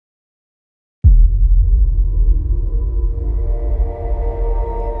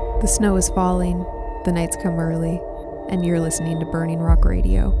The snow is falling, the nights come early, and you're listening to Burning Rock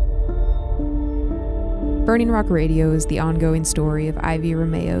Radio. Burning Rock Radio is the ongoing story of Ivy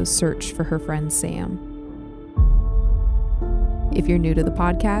Romeo's search for her friend Sam. If you're new to the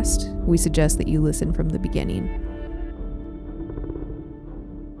podcast, we suggest that you listen from the beginning.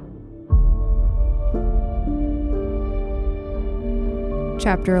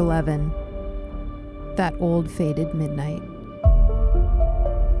 Chapter 11. That Old Faded Midnight.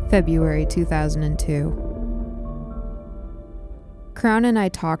 February 2002. Crown and I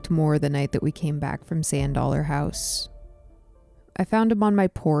talked more the night that we came back from Sand Dollar House. I found him on my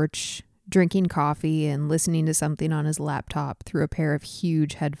porch, drinking coffee and listening to something on his laptop through a pair of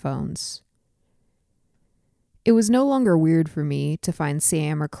huge headphones. It was no longer weird for me to find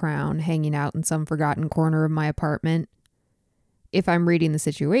Sam or Crown hanging out in some forgotten corner of my apartment. If I'm reading the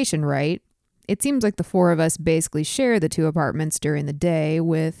situation right, it seems like the four of us basically share the two apartments during the day,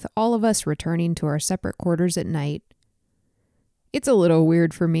 with all of us returning to our separate quarters at night. It's a little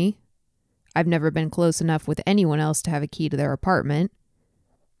weird for me. I've never been close enough with anyone else to have a key to their apartment.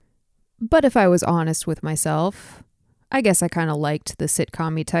 But if I was honest with myself, I guess I kind of liked the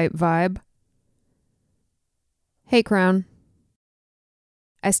sitcom-y type vibe. Hey, Crown.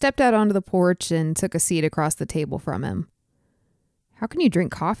 I stepped out onto the porch and took a seat across the table from him. How can you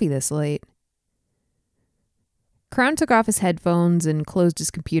drink coffee this late? Crown took off his headphones and closed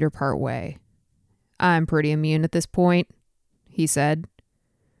his computer partway. I'm pretty immune at this point, he said.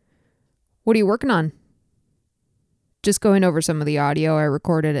 What are you working on? Just going over some of the audio I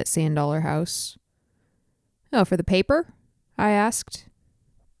recorded at Sand Dollar House. Oh, for the paper? I asked.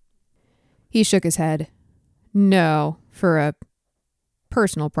 He shook his head. No, for a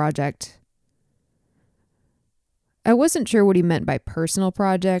personal project. I wasn't sure what he meant by personal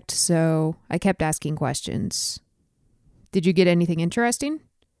project, so I kept asking questions. Did you get anything interesting?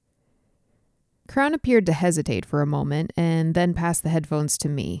 Crown appeared to hesitate for a moment and then passed the headphones to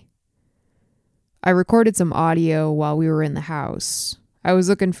me. I recorded some audio while we were in the house. I was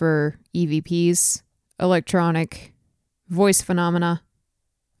looking for EVPs, electronic, voice phenomena.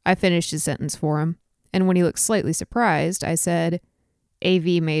 I finished his sentence for him, and when he looked slightly surprised, I said,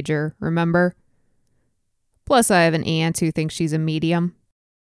 AV major, remember? Plus I have an aunt who thinks she's a medium.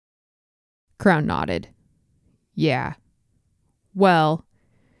 Crown nodded. Yeah. Well,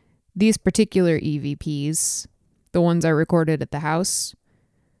 these particular EVPs, the ones I recorded at the house,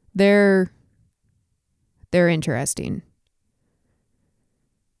 they're interesting.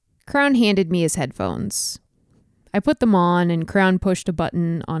 Crown handed me his headphones. I put them on and Crown pushed a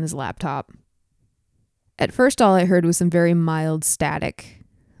button on his laptop. At first all I heard was some very mild static,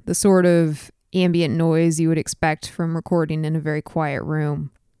 the sort of ambient noise you would expect from recording in a very quiet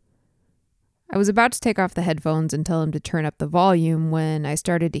room. I was about to take off the headphones and tell him to turn up the volume when I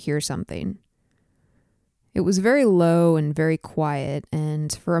started to hear something. It was very low and very quiet,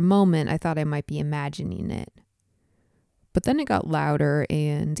 and for a moment I thought I might be imagining it. But then it got louder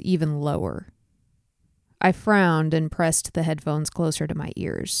and even lower. I frowned and pressed the headphones closer to my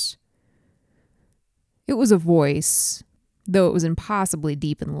ears. It was a voice, though it was impossibly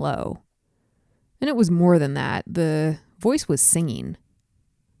deep and low. And it was more than that. The voice was singing.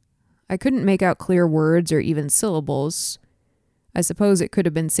 I couldn't make out clear words or even syllables. I suppose it could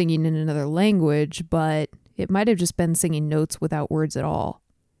have been singing in another language, but it might have just been singing notes without words at all.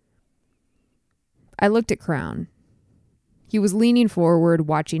 I looked at Crown. He was leaning forward,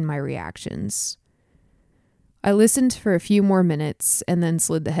 watching my reactions. I listened for a few more minutes and then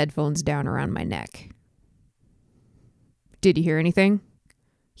slid the headphones down around my neck. Did you hear anything?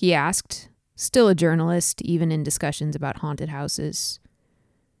 He asked, still a journalist, even in discussions about haunted houses.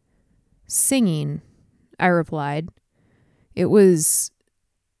 Singing, I replied. It was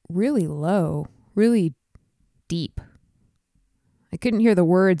really low, really deep. I couldn't hear the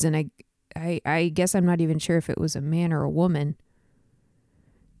words, and I guess I'm not even sure if it was a man or a woman.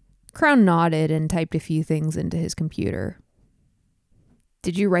 Crown nodded and typed a few things into his computer.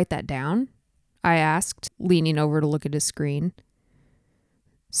 Did you write that down? I asked, leaning over to look at his screen.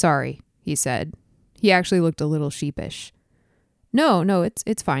 Sorry, he said. He actually looked a little sheepish. No,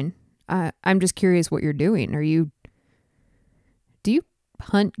 it's fine. I'm just curious what you're doing. Do you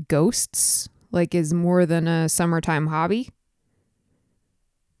hunt ghosts? Like is more than a summertime hobby?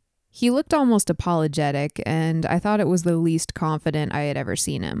 He looked almost apologetic, and I thought it was the least confident I had ever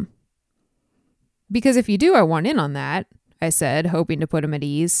seen him. Because if you do, I want in on that, I said, hoping to put him at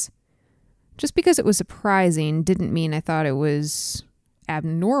ease. Just because it was surprising didn't mean I thought it was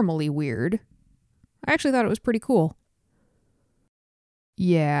abnormally weird. I actually thought it was pretty cool.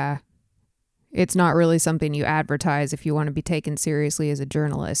 Yeah. It's not really something you advertise if you want to be taken seriously as a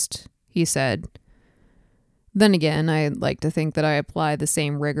journalist, he said. Then again, I like to think that I apply the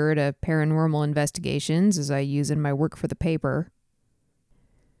same rigor to paranormal investigations as I use in my work for the paper.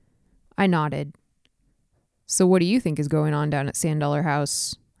 I nodded. So what do you think is going on down at Sand Dollar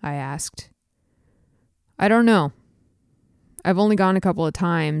House? I asked. I don't know. I've only gone a couple of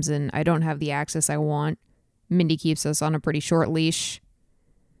times and I don't have the access I want. Mindy keeps us on a pretty short leash.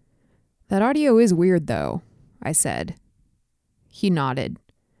 That audio is weird though, I said. He nodded.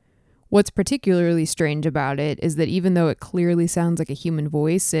 What's particularly strange about it is that even though it clearly sounds like a human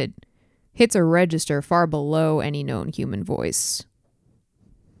voice, it hits a register far below any known human voice.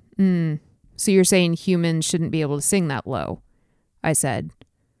 So you're saying humans shouldn't be able to sing that low? I said.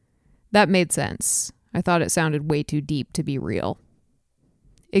 That made sense. I thought it sounded way too deep to be real.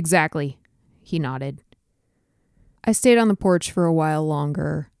 Exactly, he nodded. I stayed on the porch for a while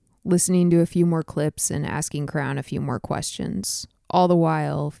longer, listening to a few more clips and asking Crown a few more questions, all the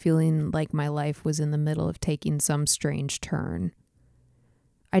while feeling like my life was in the middle of taking some strange turn.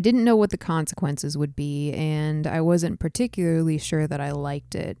 I didn't know what the consequences would be, and I wasn't particularly sure that I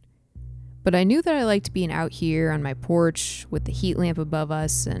liked it. But I knew that I liked being out here on my porch with the heat lamp above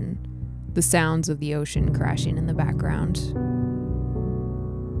us and the sounds of the ocean crashing in the background.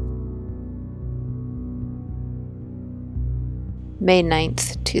 May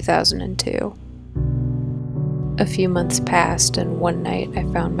 9th, 2002. A few months passed, and one night I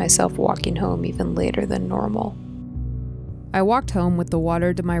found myself walking home even later than normal. I walked home with the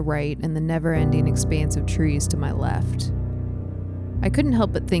water to my right and the never-ending expanse of trees to my left. I couldn't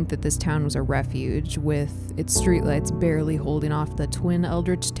help but think that this town was a refuge, with its streetlights barely holding off the twin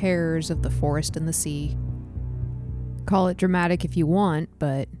eldritch terrors of the forest and the sea. Call it dramatic if you want,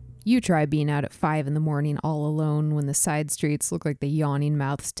 but you try being out at 5 a.m. all alone when the side streets look like the yawning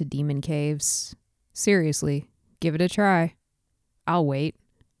mouths to demon caves. Seriously, give it a try. I'll wait.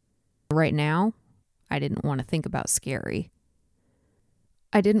 Right now, I didn't want to think about scary.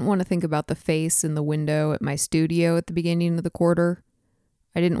 I didn't want to think about the face in the window at my studio at the beginning of the quarter.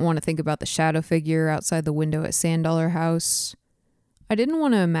 I didn't want to think about the shadow figure outside the window at Sand Dollar House. I didn't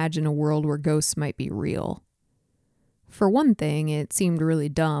want to imagine a world where ghosts might be real. For one thing, it seemed really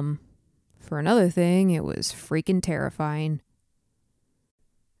dumb. For another thing, it was freaking terrifying.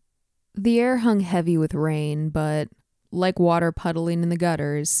 The air hung heavy with rain, but like water puddling in the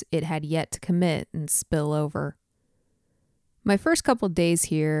gutters, it had yet to commit and spill over. My first couple days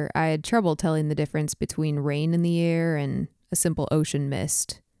here, I had trouble telling the difference between rain in the air and a simple ocean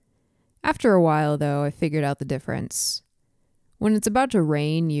mist. After a while, though, I figured out the difference. When it's about to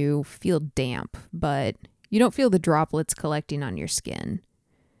rain, you feel damp, but you don't feel the droplets collecting on your skin.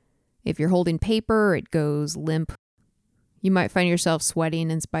 If you're holding paper, it goes limp. You might find yourself sweating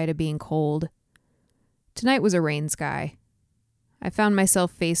in spite of being cold. Tonight was a rain sky. I found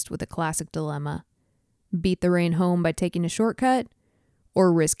myself faced with a classic dilemma. Beat the rain home by taking a shortcut,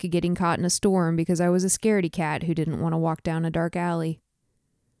 or risk getting caught in a storm because I was a scaredy cat who didn't want to walk down a dark alley.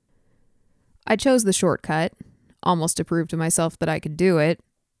 I chose the shortcut, almost to prove to myself that I could do it.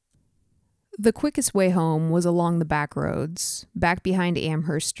 The quickest way home was along the back roads, back behind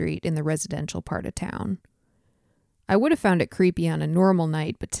Amherst Street in the residential part of town. I would have found it creepy on a normal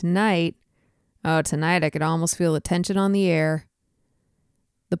night, but tonight I could almost feel the tension on the air.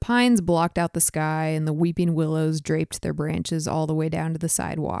 The pines blocked out the sky, and the weeping willows draped their branches all the way down to the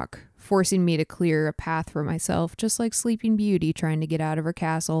sidewalk, forcing me to clear a path for myself, just like Sleeping Beauty trying to get out of her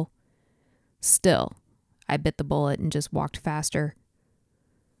castle. Still, I bit the bullet and just walked faster.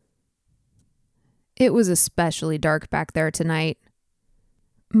 It was especially dark back there tonight.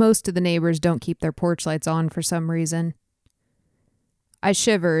 Most of the neighbors don't keep their porch lights on for some reason. I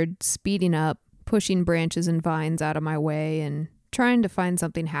shivered, speeding up, pushing branches and vines out of my way, and trying to find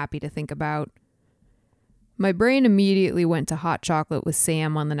something happy to think about. My brain immediately went to hot chocolate with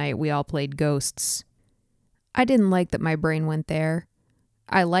Sam on the night we all played Ghosts. I didn't like that my brain went there.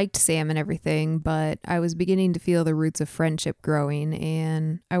 I liked Sam and everything, but I was beginning to feel the roots of friendship growing,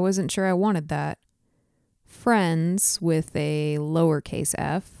 and I wasn't sure I wanted that. Friends, with a lowercase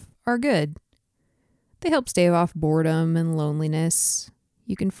f, are good. They help stave off boredom and loneliness.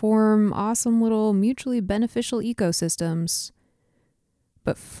 You can form awesome little mutually beneficial ecosystems.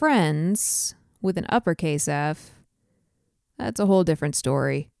 But friends, with an uppercase F, that's a whole different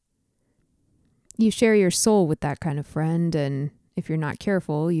story. You share your soul with that kind of friend, and if you're not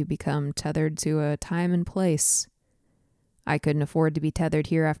careful, you become tethered to a time and place. I couldn't afford to be tethered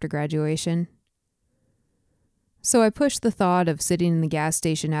here after graduation. So I pushed the thought of sitting in the gas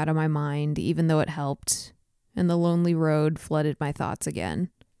station out of my mind, even though it helped, and the lonely road flooded my thoughts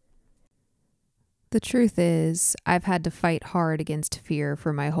again. The truth is, I've had to fight hard against fear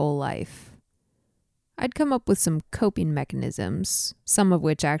for my whole life. I'd come up with some coping mechanisms, some of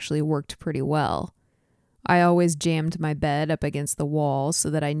which actually worked pretty well. I always jammed my bed up against the wall so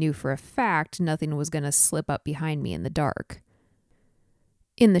that I knew for a fact nothing was going to slip up behind me in the dark.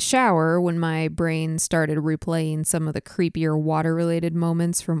 In the shower, when my brain started replaying some of the creepier water-related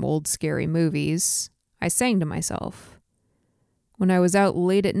moments from old scary movies, I sang to myself. When I was out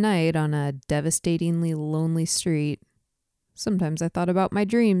late at night on a devastatingly lonely street, sometimes I thought about my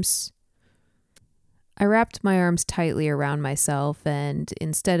dreams. I wrapped my arms tightly around myself, and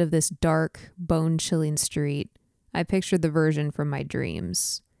instead of this dark, bone-chilling street, I pictured the version from my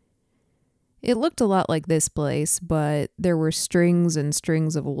dreams. It looked a lot like this place, but there were strings and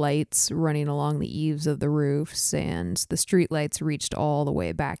strings of lights running along the eaves of the roofs, and the streetlights reached all the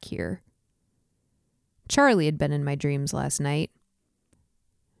way back here. Charlie had been in my dreams last night.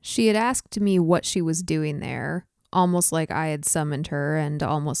 She had asked me what she was doing there, almost like I had summoned her and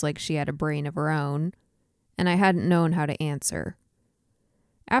almost like she had a brain of her own, and I hadn't known how to answer.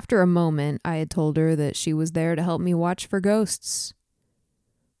 After a moment, I had told her that she was there to help me watch for ghosts.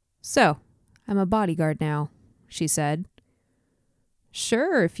 "So, I'm a bodyguard now," she said.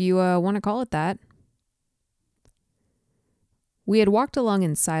 "Sure, if you want to call it that." We had walked along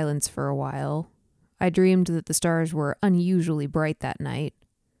in silence for a while. I dreamed that the stars were unusually bright that night.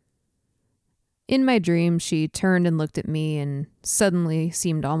 In my dream, she turned and looked at me and suddenly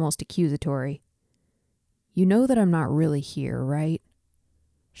seemed almost accusatory. "You know that I'm not really here, right?"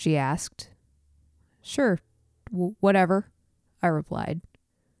 she asked. "Sure, whatever," I replied.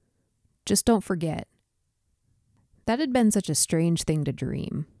 "Just don't forget." That had been such a strange thing to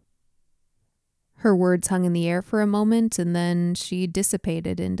dream. Her words hung in the air for a moment, and then she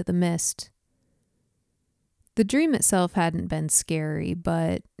dissipated into the mist. The dream itself hadn't been scary,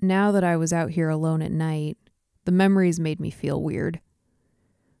 but now that I was out here alone at night, the memories made me feel weird.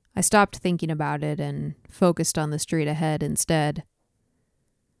 I stopped thinking about it and focused on the street ahead instead.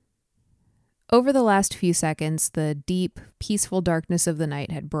 Over the last few seconds, the deep, peaceful darkness of the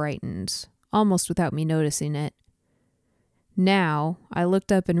night had brightened, almost without me noticing it. Now, I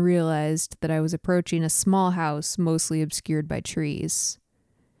looked up and realized that I was approaching a small house mostly obscured by trees.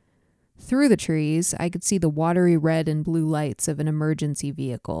 Through the trees, I could see the watery red and blue lights of an emergency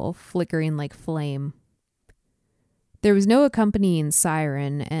vehicle flickering like flame. There was no accompanying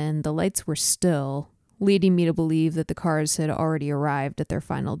siren, and the lights were still, leading me to believe that the cars had already arrived at their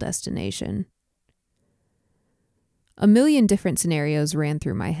final destination. A million different scenarios ran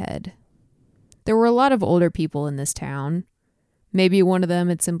through my head. There were a lot of older people in this town. Maybe one of them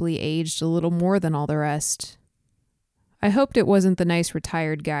had simply aged a little more than all the rest. I hoped it wasn't the nice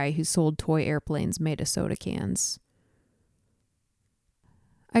retired guy who sold toy airplanes made of soda cans.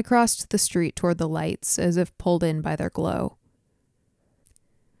 I crossed the street toward the lights, as if pulled in by their glow.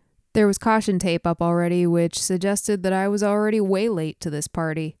 There was caution tape up already, which suggested that I was already way late to this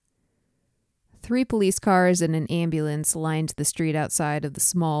party. 3 police cars and an ambulance lined the street outside of the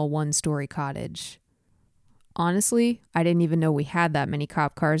small one-story cottage. Honestly, I didn't even know we had that many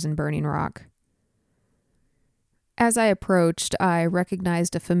cop cars in Burning Rock. As I approached, I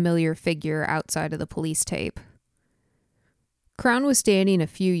recognized a familiar figure outside of the police tape. Crown was standing a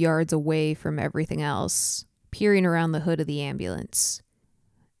few yards away from everything else, peering around the hood of the ambulance.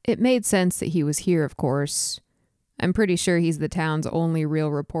 It made sense that he was here, of course. I'm pretty sure he's the town's only real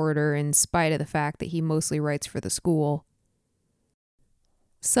reporter, in spite of the fact that he mostly writes for the school.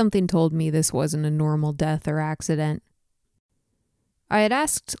 Something told me this wasn't a normal death or accident. I had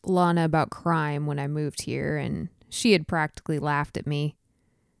asked Lana about crime when I moved here, and she had practically laughed at me.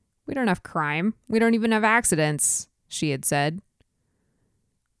 "We don't have crime. We don't even have accidents," she had said.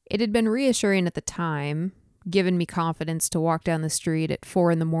 It had been reassuring at the time, given me confidence to walk down the street at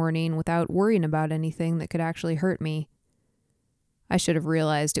 4 a.m. without worrying about anything that could actually hurt me. I should have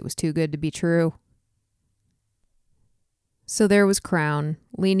realized it was too good to be true. So there was Crown,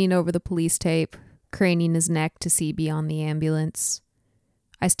 leaning over the police tape, craning his neck to see beyond the ambulance.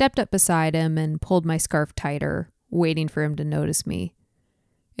 I stepped up beside him and pulled my scarf tighter, waiting for him to notice me.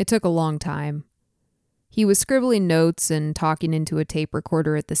 It took a long time. He was scribbling notes and talking into a tape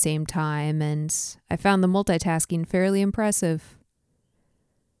recorder at the same time, and I found the multitasking fairly impressive.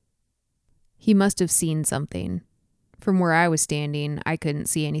 He must have seen something. From where I was standing, I couldn't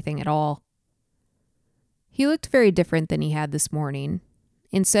see anything at all. He looked very different than he had this morning.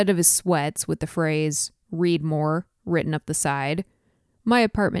 Instead of his sweats with the phrase, "Read more," written up the side, my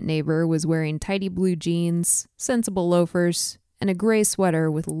apartment neighbor was wearing tidy blue jeans, sensible loafers, and a gray sweater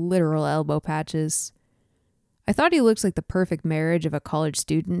with literal elbow patches. I thought he looked like the perfect marriage of a college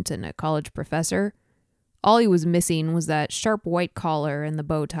student and a college professor, All he was missing was that sharp white collar and the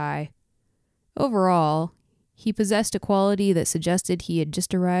bow tie. Overall, he possessed a quality that suggested he had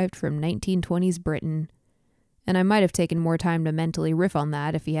just arrived from 1920s Britain, and I might have taken more time to mentally riff on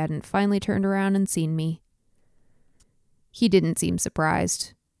that if he hadn't finally turned around and seen me. He didn't seem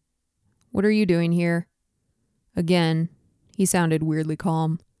surprised. "What are you doing here?" Again, he sounded weirdly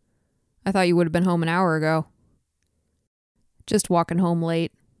calm. "I thought you would have been home an hour ago." "Just walking home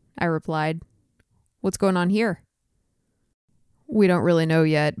late," I replied. "What's going on here?" "We don't really know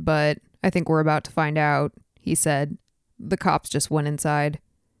yet, but I think we're about to find out," he said. "The cops just went inside."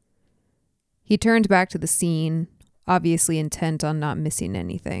 He turned back to the scene, obviously intent on not missing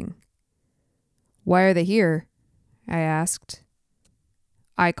anything. "Why are they here?" I asked.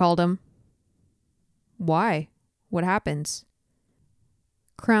 "I called him." "Why? What happened?"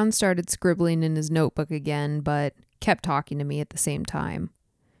 Crown started scribbling in his notebook again, but kept talking to me at the same time.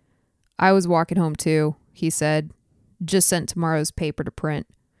 "I was walking home too," he said. "Just sent tomorrow's paper to print.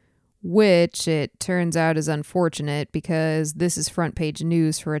 Which, it turns out, is unfortunate because this is front page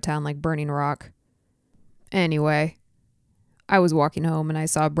news for a town like Burning Rock. Anyway, I was walking home and I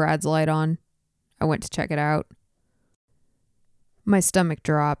saw Brad's light on. I went to check it out." My stomach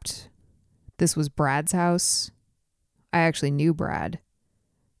dropped. This was Brad's house. I actually knew Brad.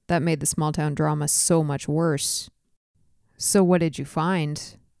 That made the small town drama so much worse. "So what did you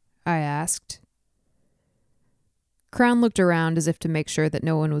find?" I asked. Crown looked around as if to make sure that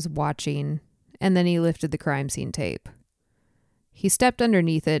no one was watching, and then he lifted the crime scene tape. He stepped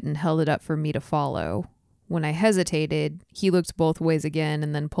underneath it and held it up for me to follow. When I hesitated, he looked both ways again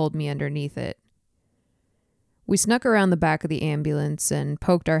and then pulled me underneath it. We snuck around the back of the ambulance and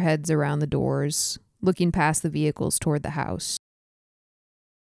poked our heads around the doors, looking past the vehicles toward the house.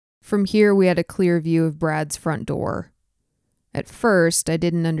 From here, we had a clear view of Brad's front door. At first, I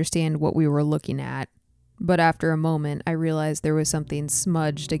didn't understand what we were looking at, but after a moment, I realized there was something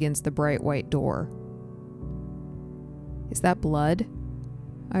smudged against the bright white door. "Is that blood?"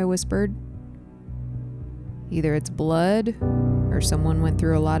 I whispered. "Either it's blood, or someone went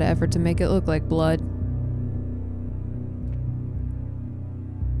through a lot of effort to make it look like blood."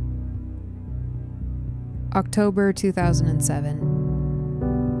 October 2007.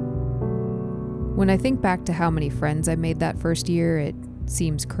 When I think back to how many friends I made that first year, it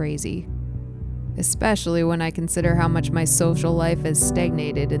seems crazy. Especially when I consider how much my social life has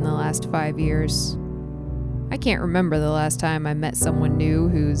stagnated in the last 5 years. I can't remember the last time I met someone new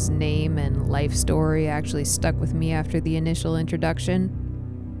whose name and life story actually stuck with me after the initial introduction.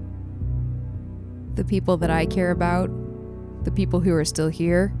 The people that I care about, the people who are still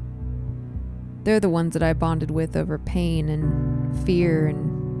here, they're the ones that I bonded with over pain and fear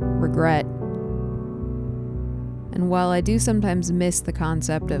and regret. And while I do sometimes miss the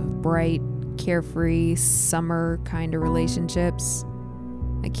concept of bright, carefree, summer kind of relationships,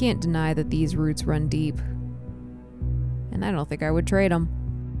 I can't deny that these roots run deep. And I don't think I would trade them.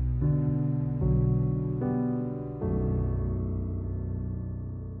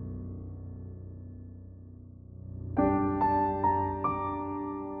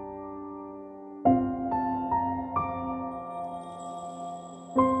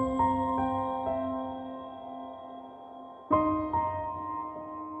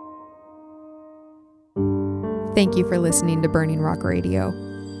 Thank you for listening to Burning Rock Radio.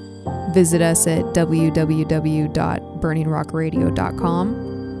 Visit us at www.burningrockradio.com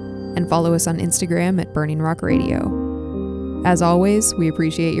and follow us on Instagram at Burning Rock Radio. As always, we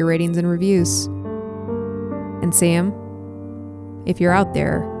appreciate your ratings and reviews. And Sam, if you're out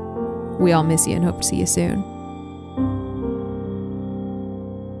there, we all miss you and hope to see you soon.